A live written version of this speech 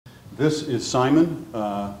This is Simon,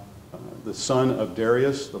 the son of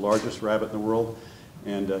Darius, the largest rabbit in the world,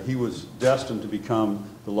 and he was destined to become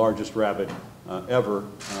the largest rabbit ever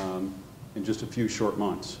in just a few short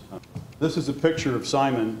months. This is a picture of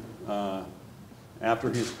Simon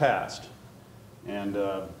after he's passed, and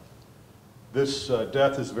this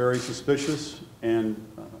death is very suspicious and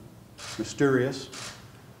mysterious.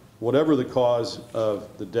 Whatever the cause of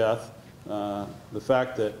the death, the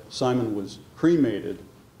fact that Simon was cremated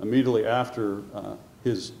immediately after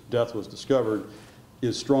his death was discovered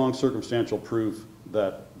is strong circumstantial proof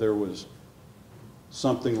that there was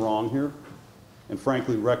something wrong here, and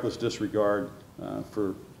frankly reckless disregard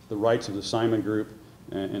for the rights of the Simon Group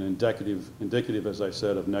and indicative, as I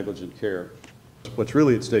said, of negligent care. What's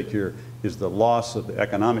really at stake here is the loss of the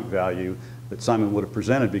economic value that Simon would have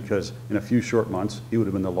presented, because in a few short months he would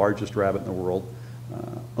have been the largest rabbit in the world,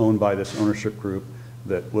 owned by this ownership group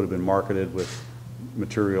that would have been marketed with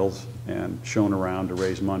materials and shown around to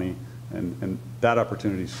raise money, and that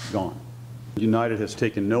opportunity's gone. United has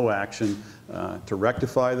taken no action to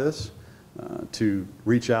rectify this, to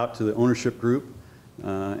reach out to the ownership group,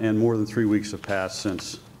 and more than 3 weeks have passed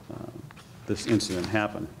since this incident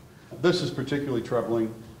happened. This is particularly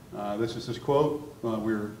troubling. This is his quote: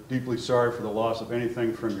 "We're deeply sorry for the loss of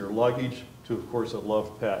anything from your luggage to, of course, a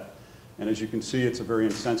loved pet." And as you can see, it's a very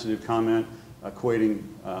insensitive comment, equating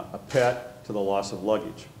a pet to the loss of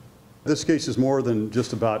luggage. This case is more than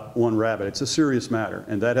just about one rabbit. It's a serious matter,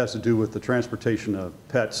 and that has to do with the transportation of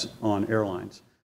pets on airlines.